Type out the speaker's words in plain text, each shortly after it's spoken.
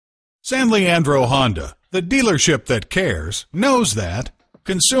San Leandro Honda, the dealership that cares, knows that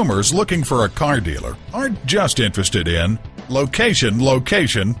consumers looking for a car dealer aren't just interested in location,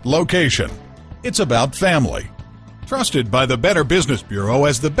 location, location. It's about family. Trusted by the Better Business Bureau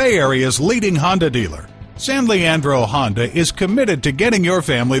as the Bay Area's leading Honda dealer, San Leandro Honda is committed to getting your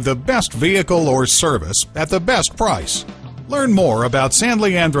family the best vehicle or service at the best price. Learn more about San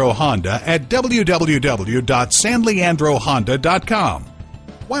Leandro Honda at www.sanleandrohonda.com.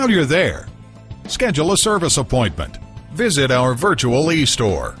 While you're there, schedule a service appointment. Visit our virtual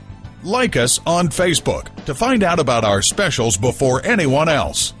e-store. Like us on Facebook to find out about our specials before anyone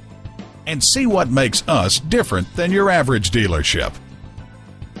else. And see what makes us different than your average dealership.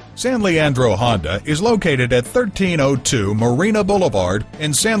 San Leandro Honda is located at 1302 Marina Boulevard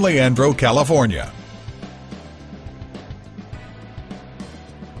in San Leandro, California.